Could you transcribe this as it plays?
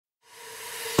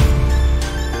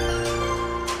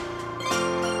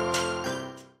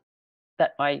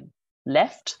that I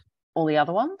left all the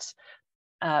other ones.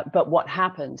 But what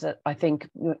happens, I think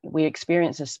we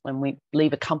experience this when we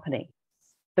leave a company.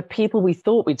 The people we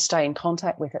thought we'd stay in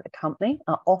contact with at the company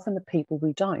are often the people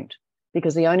we don't,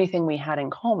 because the only thing we had in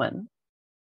common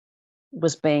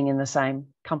was being in the same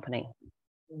company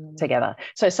together.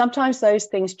 So sometimes those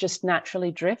things just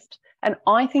naturally drift. And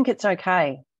I think it's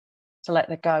okay to let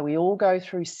that go. We all go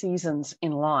through seasons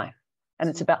in life, and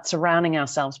it's about surrounding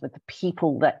ourselves with the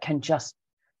people that can just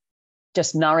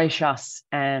nourish us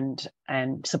and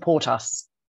support us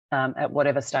at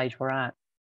whatever stage we're at.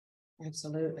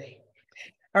 Absolutely.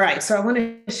 All right. So I want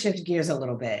to shift gears a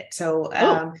little bit. So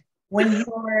when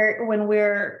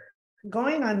we're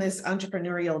going on this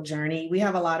entrepreneurial journey, we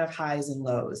have a lot of highs and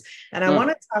lows. And I want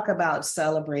to talk about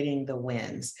celebrating the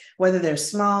wins, whether they're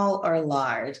small or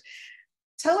large.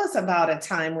 Tell us about a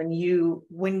time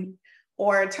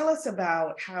or tell us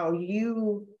about how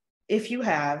you, if you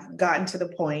have gotten to the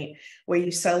point where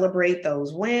you celebrate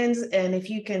those wins, and if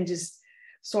you can just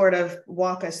sort of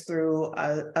walk us through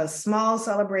a small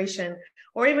celebration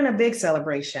or even a big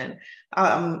celebration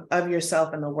of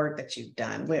yourself and the work that you've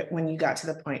done when you got to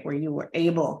the point where you were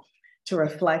able to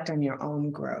reflect on your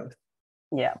own growth.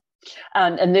 Yeah.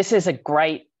 And this is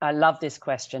I love this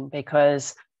question,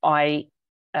 because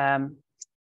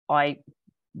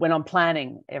when I'm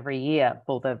planning every year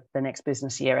for the next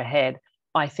business year ahead,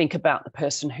 I think about the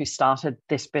person who started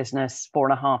this business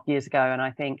 4.5 years ago, and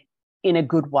I think, in a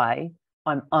good way,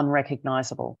 I'm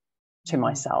unrecognizable to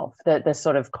myself, the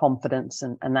sort of confidence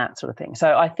and that sort of thing.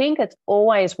 So I think it's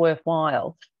always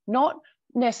worthwhile, not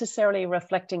necessarily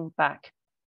reflecting back,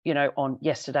 on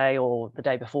yesterday or the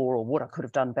day before, or what I could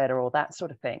have done better, or that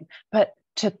sort of thing, but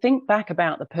to think back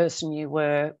about the person you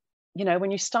were,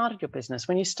 when you started your business,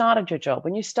 when you started your job,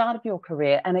 when you started your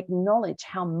career, and acknowledge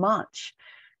how much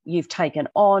you've taken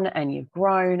on and you've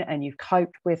grown and you've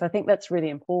coped with. I think that's really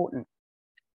important.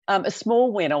 A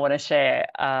small win I want to share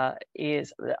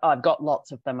is, I've got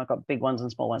lots of them. I've got big ones and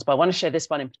small ones, but I want to share this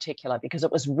one in particular because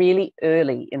it was really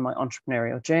early in my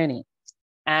entrepreneurial journey.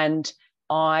 And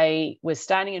I was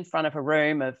standing in front of a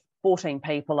room of 14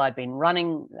 people. I'd been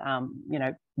running,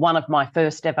 one of my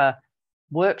first ever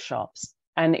workshops,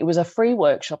 and it was a free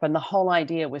workshop. And the whole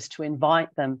idea was to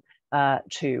invite them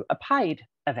to a paid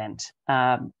event.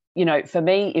 For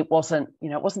me, it wasn't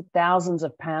thousands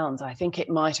of pounds. I think it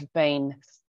might have been,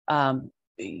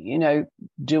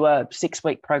 do a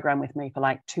 6-week program with me for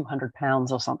like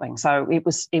 £200 or something. So it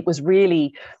was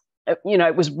really,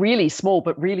 it was really small,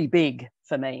 but really big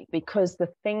for me, because the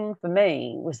thing for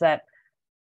me was that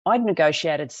I'd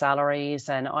negotiated salaries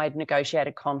and I'd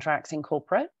negotiated contracts in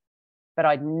corporate, but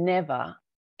I'd never,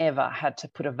 ever had to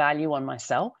put a value on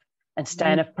myself and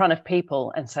stand in front of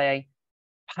people and say,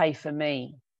 pay for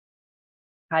me,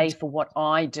 pay for what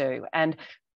I do. And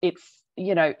it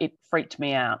freaked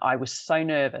me out. I was so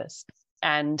nervous.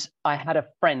 And I had a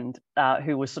friend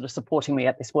who was sort of supporting me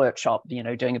at this workshop,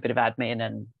 doing a bit of admin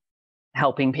and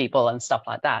helping people and stuff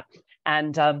like that.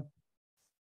 And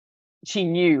she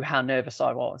knew how nervous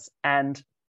I was. And,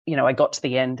 I got to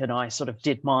the end and I sort of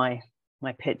did my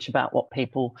pitch about what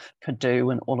people could do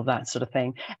and all of that sort of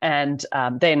thing. And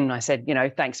then I said,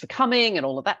 thanks for coming and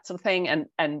all of that sort of thing.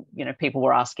 And people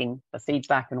were asking for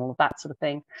feedback and all of that sort of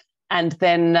thing. And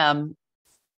then one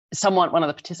of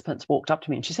the participants walked up to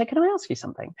me and she said, can I ask you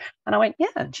something? And I went, yeah.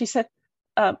 And she said,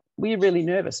 were you really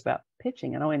nervous about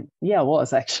pitching? And I went, yeah, I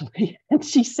was actually. And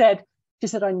she said,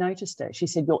 I noticed it. She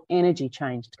said, your energy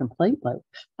changed completely.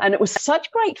 And it was such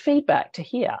great feedback to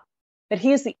hear. But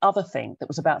here's the other thing that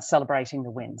was about celebrating the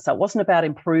win. So it wasn't about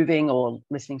improving or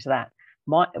listening to that.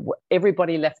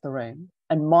 Everybody left the room,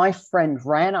 and my friend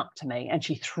ran up to me and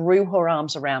she threw her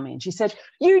arms around me and she said,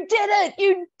 you did it,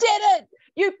 you did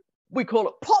it. We call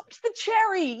it popped the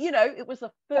cherry. It was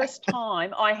the first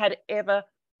time I had ever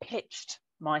pitched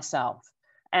myself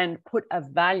and put a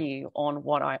value on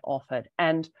what I offered.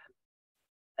 And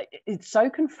it's so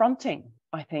confronting,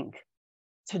 I think,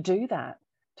 to do that,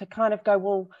 to kind of go,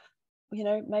 well,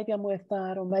 maybe I'm worth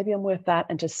that, or maybe I'm worth that.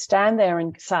 And to stand there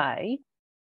and say,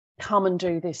 come and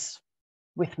do this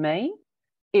with me.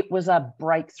 It was a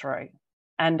breakthrough.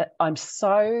 And I'm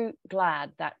so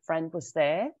glad that friend was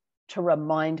there to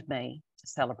remind me to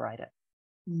celebrate it.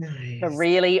 Nice. To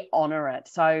really honor it.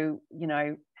 So,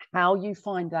 how you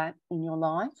find that in your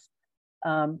life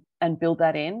and build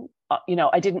that in.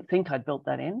 I didn't think I'd built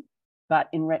that in, but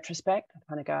in retrospect, I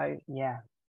kind of go, yeah.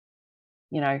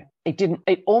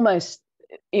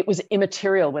 It was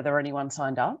immaterial whether anyone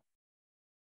signed up.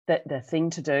 That the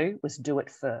thing to do was do it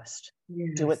first.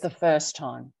 Yes. Do it the first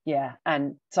time. Yeah.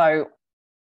 And so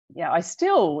yeah, it's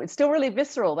still really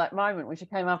visceral, that moment when she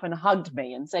came up and hugged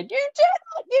me and said, "You did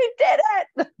it, you did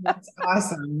it." That's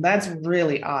awesome. That's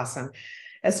really awesome.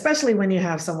 Especially when you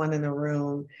have someone in the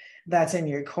room that's in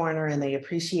your corner and they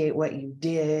appreciate what you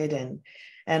did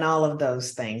and all of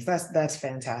those things. That's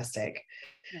fantastic.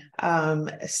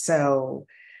 So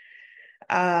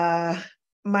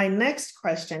my next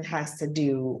question has to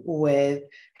do with,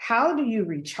 how do you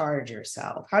recharge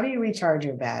yourself? How do you recharge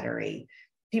your battery?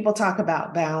 People talk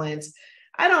about balance.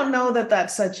 I don't know that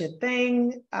that's such a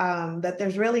thing, that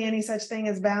there's really any such thing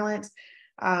as balance.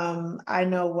 I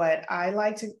know what I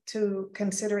like to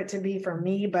consider it to be for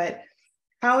me, but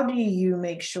how do you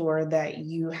make sure that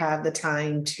you have the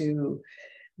time to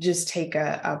just take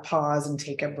a pause and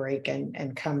take a break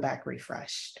and come back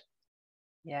refreshed?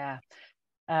 Yeah.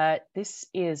 This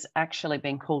is actually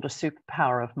being called a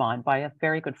superpower of mine by a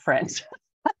very good friend.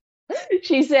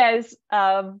 She says,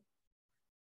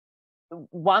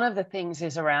 one of the things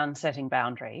is around setting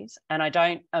boundaries.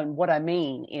 And what I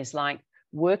mean is like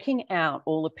working out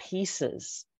all the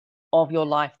pieces of your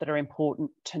life that are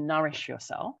important to nourish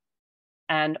yourself.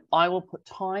 And I will put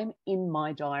time in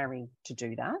my diary to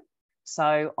do that.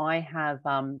 So I have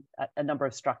a number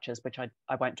of structures, which I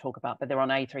won't talk about, but they're on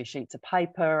A3 sheets of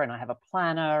paper, and I have a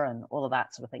planner and all of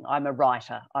that sort of thing. I'm a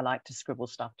writer. I like to scribble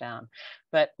stuff down.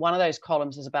 But one of those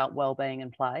columns is about well-being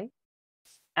and play.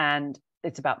 And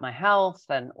it's about my health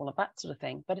and all of that sort of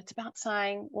thing. But it's about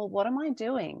saying, well, what am I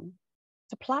doing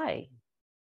to play?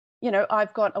 You know,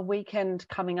 I've got a weekend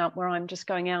coming up where I'm just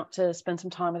going out to spend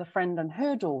some time with a friend and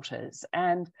her daughters.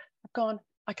 And I've gone,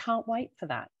 I can't wait for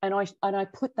that. And I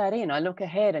put that in. I look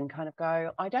ahead and kind of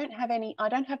go, I don't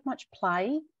have much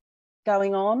play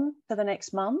going on for the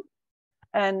next month.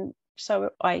 And so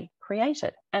I create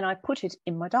it and I put it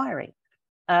in my diary.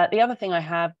 The other thing I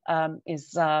have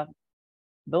is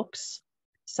books.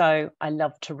 So I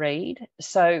love to read.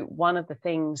 So one of the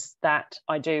things that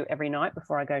I do every night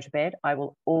before I go to bed, I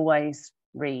will always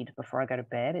read before I go to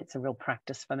bed. It's a real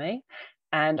practice for me.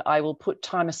 And I will put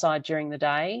time aside during the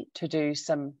day to do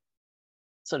some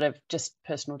sort of just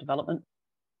personal development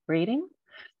reading.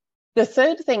 The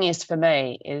third thing is, for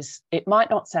me, is it might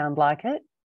not sound like it,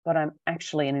 but I'm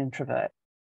actually an introvert.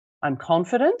 I'm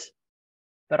confident,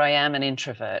 but I am an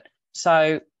introvert.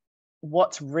 So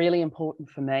what's really important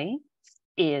for me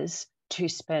is to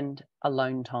spend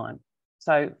alone time.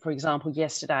 So, for example,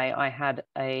 yesterday I had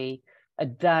a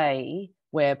day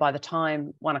where by the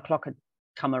time 1 o'clock had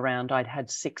come around, I'd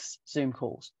had 6 Zoom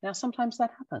calls. Now, sometimes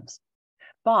that happens.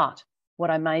 But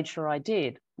what I made sure I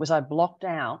did was I blocked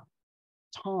out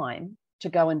time to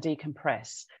go and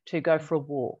decompress, to go for a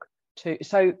walk.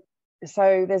 So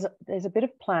there's a bit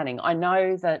of planning. I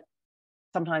know that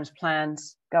sometimes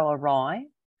plans go awry,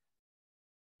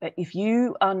 but if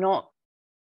you are not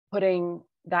putting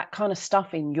that kind of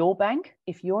stuff in your bank,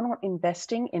 if you're not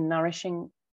investing in nourishing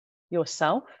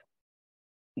yourself,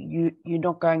 you're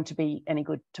not going to be any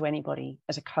good to anybody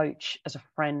as a coach, as a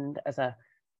friend, as a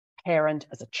parent,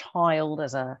 as a child,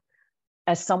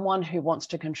 as someone who wants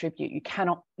to contribute. You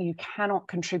cannot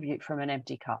contribute from an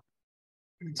empty cup.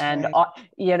 That's and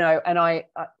right.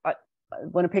 I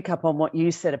want to pick up on what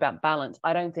you said about balance.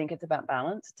 I don't think it's about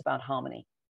balance, it's about harmony.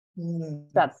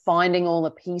 It's about finding all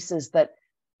the pieces that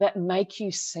make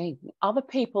you sing. Other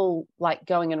people like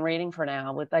going and reading for an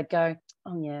hour, they go,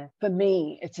 oh yeah, for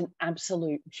me, it's an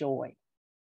absolute joy.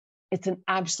 It's an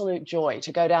absolute joy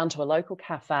to go down to a local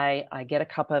cafe. I get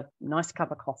a nice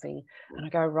cup of coffee and I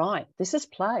go, right, this is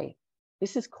play.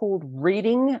 This is called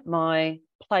reading my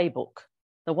playbook.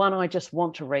 The one I just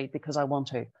want to read because I want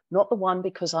to, not the one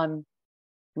because I'm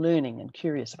learning and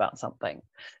curious about something.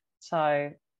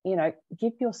 So,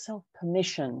 give yourself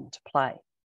permission to play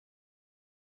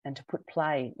and to put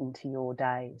play into your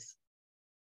days.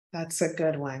 That's a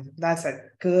good one. That's a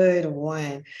good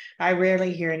one. I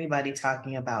rarely hear anybody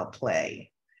talking about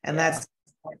play. And that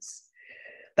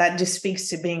just speaks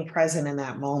to being present in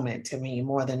that moment to me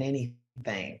more than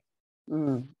anything.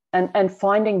 And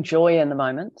finding joy in the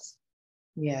moments.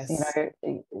 Yes.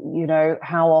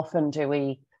 How often do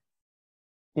we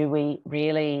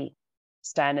really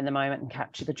stand in the moment and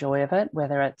capture the joy of it?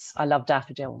 Whether it's, I love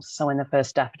daffodils. So when the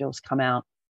first daffodils come out,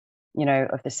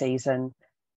 of the season,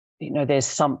 there's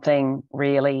something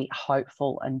really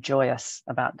hopeful and joyous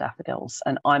about daffodils.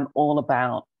 And I'm all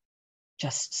about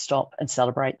just stop and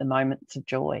celebrate the moments of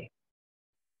joy,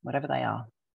 whatever they are.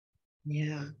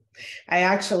 Yeah. I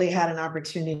actually had an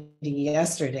opportunity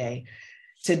yesterday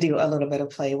to do a little bit of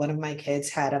play. One of my kids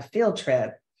had a field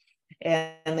trip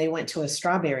and they went to a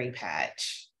strawberry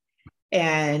patch.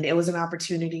 And it was an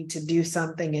opportunity to do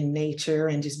something in nature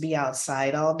and just be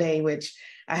outside all day, which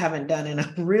I haven't done in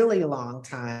a really long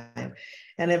time.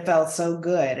 And it felt so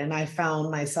good. And I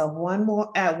found myself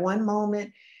at one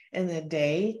moment in the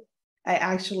day, I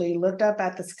actually looked up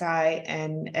at the sky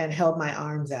and held my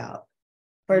arms out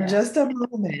for just a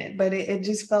moment, but it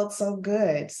just felt so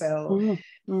good. So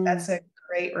that's a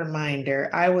great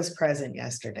reminder. I was present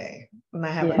yesterday and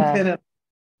I haven't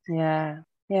been.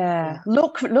 Yeah.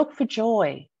 Look for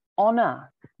joy,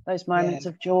 honor those moments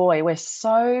of joy. We're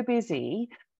so busy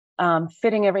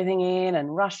fitting everything in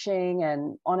and rushing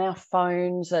and on our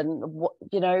phones and,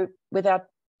 with our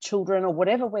children or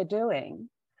whatever we're doing.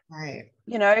 Right.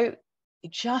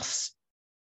 Just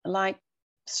like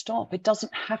stop. It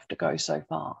doesn't have to go so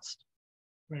fast.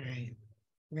 Right.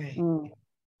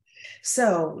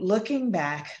 So looking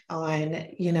back on,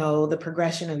 the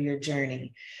progression of your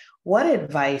journey, what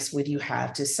advice would you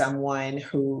have to someone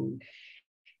who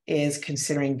is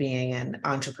considering being an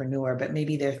entrepreneur, but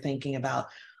maybe they're thinking about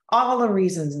all the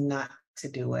reasons not to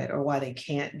do it or why they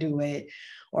can't do it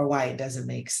or why it doesn't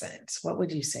make sense? What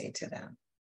would you say to them?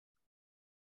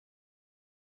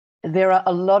 There are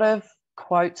a lot of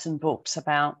quotes and books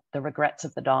about the regrets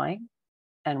of the dying.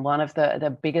 And one of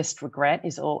the biggest regret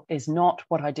is not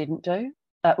what I didn't do,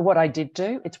 what I did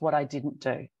do, it's what I didn't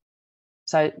do.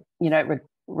 So,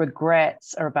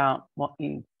 regrets are about what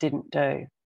you didn't do.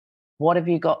 What have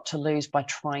you got to lose by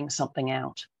trying something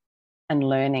out and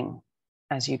learning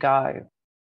as you go?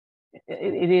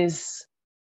 It is,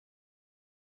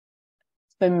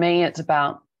 for me, it's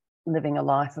about living a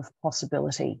life of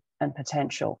possibility and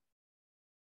potential.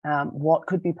 What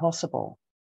could be possible?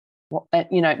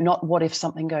 Not what if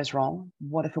something goes wrong?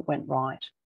 What if it went right?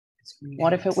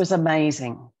 What if it was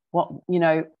amazing?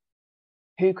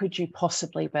 Who could you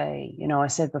possibly be? I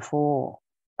said before,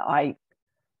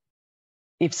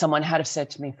 if someone had have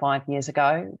said to me 5 years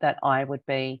ago that I would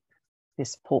be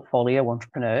this portfolio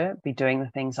entrepreneur, be doing the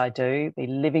things I do, be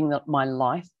living my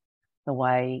life the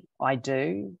way I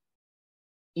do,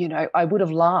 I would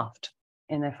have laughed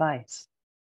in their face.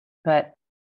 But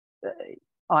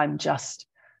I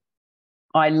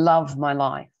love my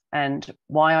life. And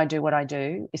why I do what I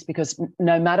do is because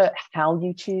no matter how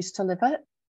you choose to live it,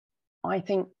 I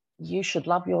think you should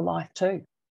love your life too.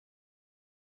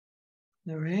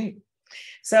 All right.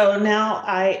 So now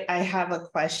I have a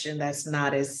question that's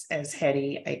not as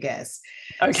heady, I guess.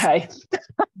 Okay.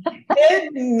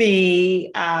 Give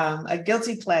me a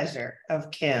guilty pleasure of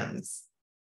Kym's.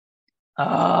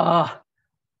 Oh.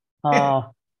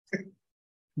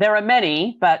 There are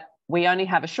many, but we only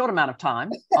have a short amount of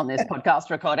time on this podcast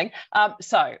recording.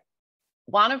 So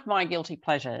one of my guilty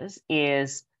pleasures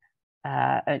is,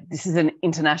 this is an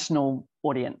international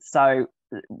audience. So,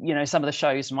 some of the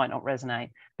shows might not resonate,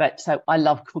 but so I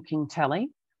love cooking telly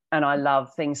and I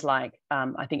love things like,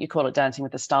 I think you call it Dancing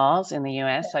with the Stars in the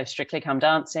US. So Strictly Come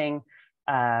Dancing,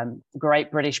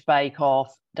 Great British Bake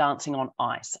Off, Dancing on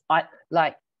Ice.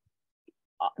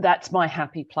 That's my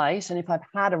happy place. And if I've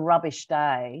had a rubbish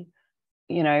day,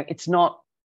 it's not,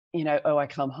 I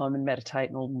come home and meditate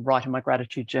and I'll write in my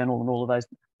gratitude journal and all of those.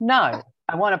 No,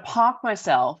 I want to park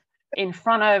myself in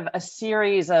front of a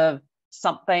series of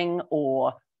something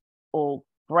or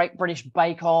Great British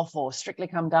Bake Off or Strictly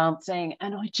Come Dancing,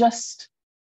 and I just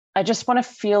want to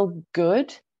feel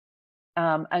good.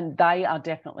 And they are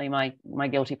definitely my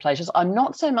guilty pleasures. I'm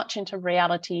not so much into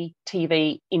reality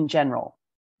TV in general,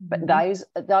 but those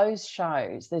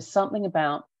shows, there's something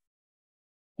about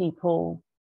people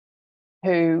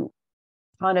who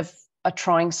kind of are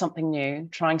trying something new,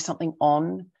 trying something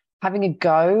on, having a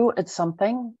go at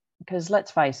something. Because let's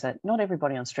face it, not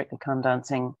everybody on Strictly Come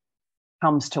Dancing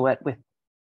comes to it with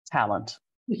talent.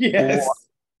 Yes.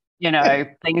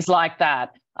 Or, things like that.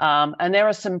 And there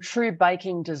are some true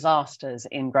baking disasters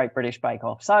in Great British Bake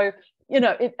Off. So,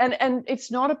 and it's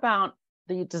not about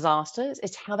the disasters,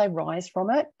 it's how they rise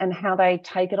from it and how they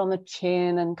take it on the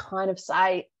chin and kind of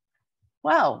say,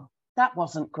 well, that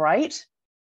wasn't great.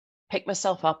 Pick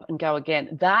myself up and go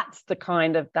again. That's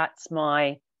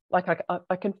my,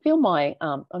 I can feel my,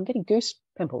 I'm getting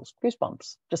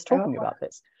goosebumps just talking about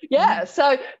this. Yeah.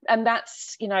 So, and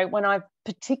that's, when I've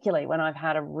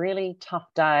had a really tough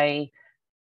day,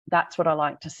 that's what I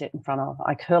like to sit in front of.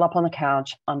 I curl up on the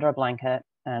couch under a blanket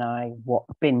and I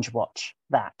binge watch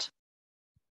that.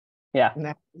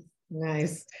 Yeah.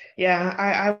 Nice. Yeah,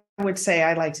 I would say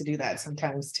I like to do that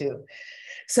sometimes too.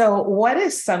 So what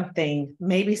is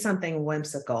maybe something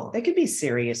whimsical, it could be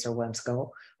serious or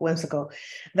whimsical,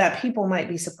 that people might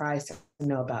be surprised to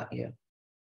know about you?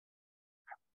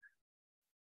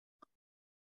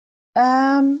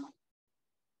 That's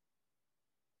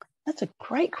a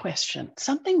great question.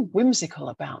 Something whimsical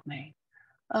about me.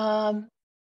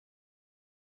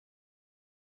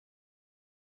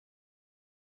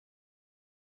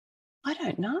 I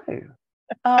don't know.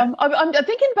 I'm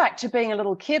thinking back to being a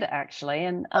little kid, actually,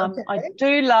 and Okay.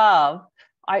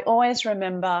 I always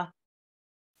remember,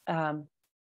 I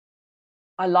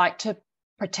like to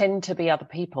pretend to be other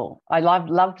people. I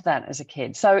loved that as a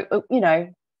kid. So,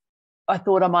 I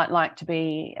thought I might like to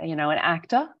be, an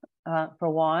actor for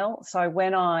a while. So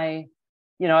when I'd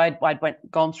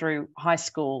gone through high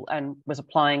school and was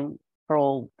applying for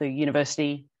all the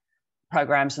university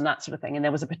programs and that sort of thing. And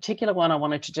there was a particular one I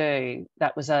wanted to do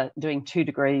that was doing 2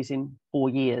 degrees in 4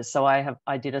 years. So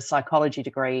I did a psychology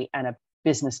degree and a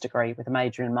business degree with a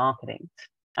major in marketing.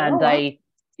 And Oh,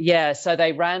 wow. so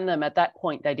they ran them at that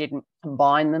point. They didn't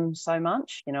combine them so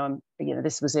much.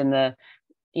 This was in the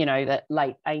the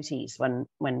late 80s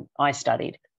when I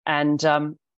studied. And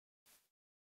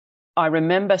I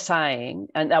remember saying,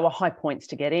 and there were high points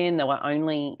to get in. It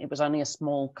was only a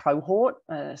small cohort,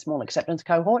 a small acceptance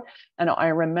cohort. And I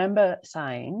remember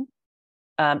saying,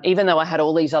 even though I had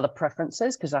all these other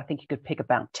preferences, because I think you could pick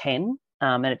about 10,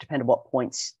 and it depended what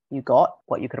points you got,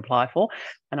 what you could apply for.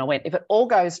 And I went, if it all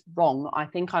goes wrong, I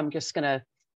think I'm just going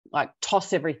to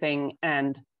toss everything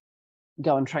and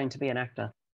go and train to be an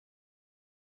actor.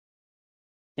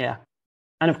 Yeah.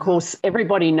 And of course,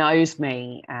 everybody knows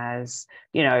me as,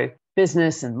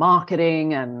 business and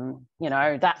marketing, and,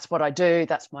 that's what I do.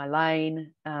 That's my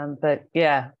lane. But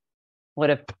yeah, would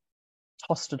have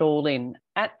tossed it all in.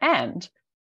 And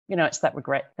it's that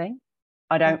regret thing.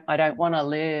 I don't want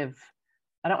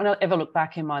to ever look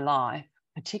back in my life,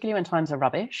 particularly when times are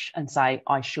rubbish, and say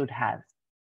I should have.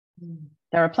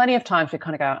 There are plenty of times we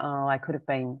kind of go, oh, I could have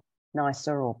been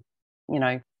nicer, or,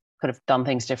 could have done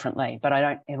things differently. But I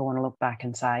don't ever want to look back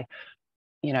and say,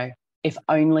 if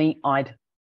only I'd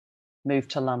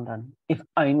moved to London, if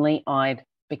only I'd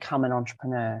become an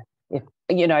entrepreneur, if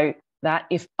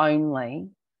only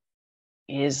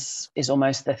is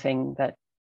almost the thing that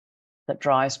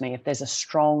drives me. If there's a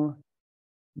strong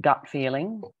gut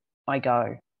feeling, I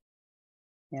go.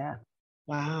 Yeah.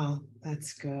 Wow.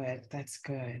 That's good. That's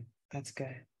good. That's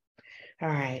good. All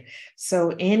right.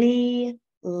 So any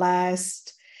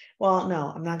last, well,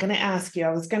 no, I'm not going to ask you.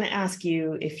 I was going to ask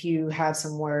you if you have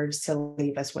some words to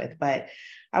leave us with, but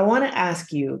I want to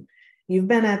ask you, you've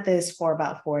been at this for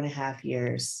about 4.5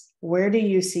 years. Where do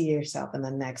you see yourself in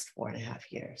the next 4.5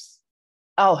 years?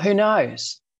 Oh, who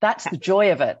knows? That's the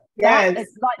joy of it. Yes.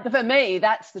 For me,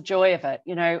 that's the joy of it.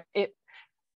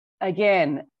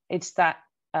 It's that,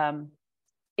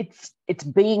 it's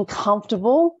being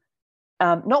comfortable,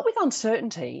 not with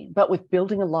uncertainty, but with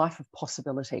building a life of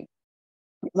possibility.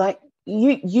 Like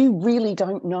you really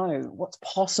don't know what's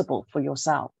possible for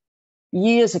yourself.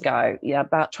 Years ago,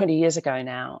 about 20 years ago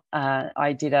now,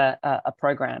 I did a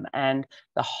program, and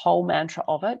the whole mantra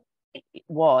of it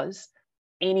was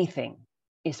anything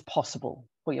is possible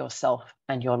for yourself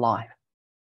and your life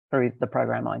through the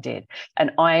program I did.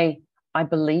 And I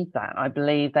believe that. I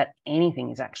believe that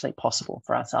anything is actually possible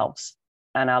for ourselves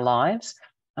and our lives.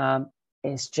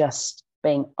 Is just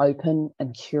being open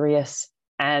and curious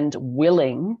and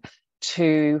willing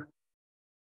to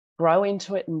grow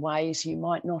into it in ways you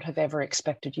might not have ever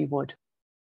expected you would.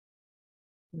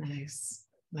 Nice.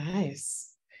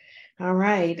 Nice. All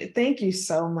right. Thank you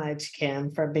so much,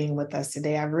 Kym, for being with us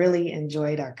today. I really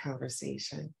enjoyed our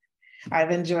conversation.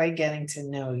 I've enjoyed getting to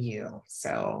know you.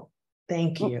 So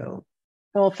thank you.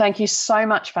 Well, thank you so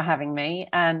much for having me.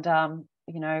 And,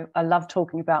 I love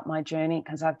talking about my journey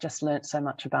because I've just learned so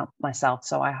much about myself.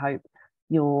 So I hope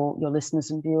your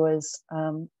listeners and viewers,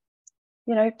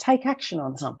 take action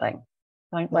on something.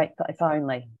 Don't wait for if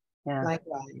only. Yeah.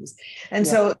 Likewise. And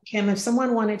so, Kym, if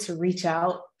someone wanted to reach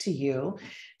out to you,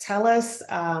 tell us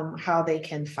how they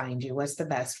can find you. What's the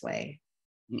best way?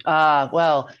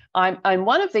 Well, I'm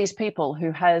one of these people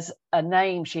who has a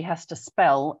name she has to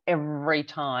spell every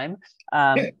time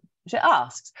she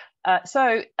asks.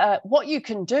 So what you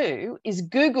can do is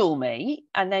Google me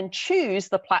and then choose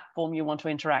the platform you want to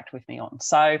interact with me on.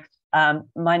 So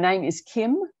my name is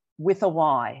Kym with a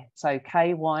Y, so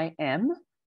Kym,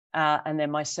 and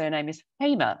then my surname is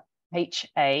Hamer,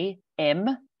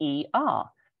 Hamer.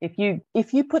 If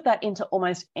you put that into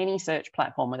almost any search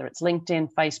platform, whether it's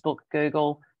LinkedIn, Facebook,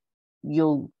 Google,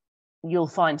 you'll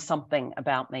find something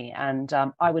about me. And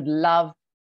I would love,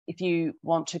 if you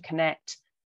want to connect,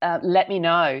 let me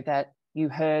know that you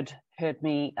heard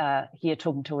me here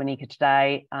talking to Anika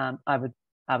today. I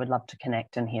would love to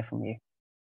connect and hear from you.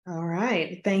 All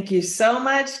right. Thank you so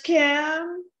much,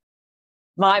 Kym.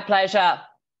 My pleasure.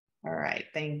 All right.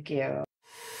 Thank you.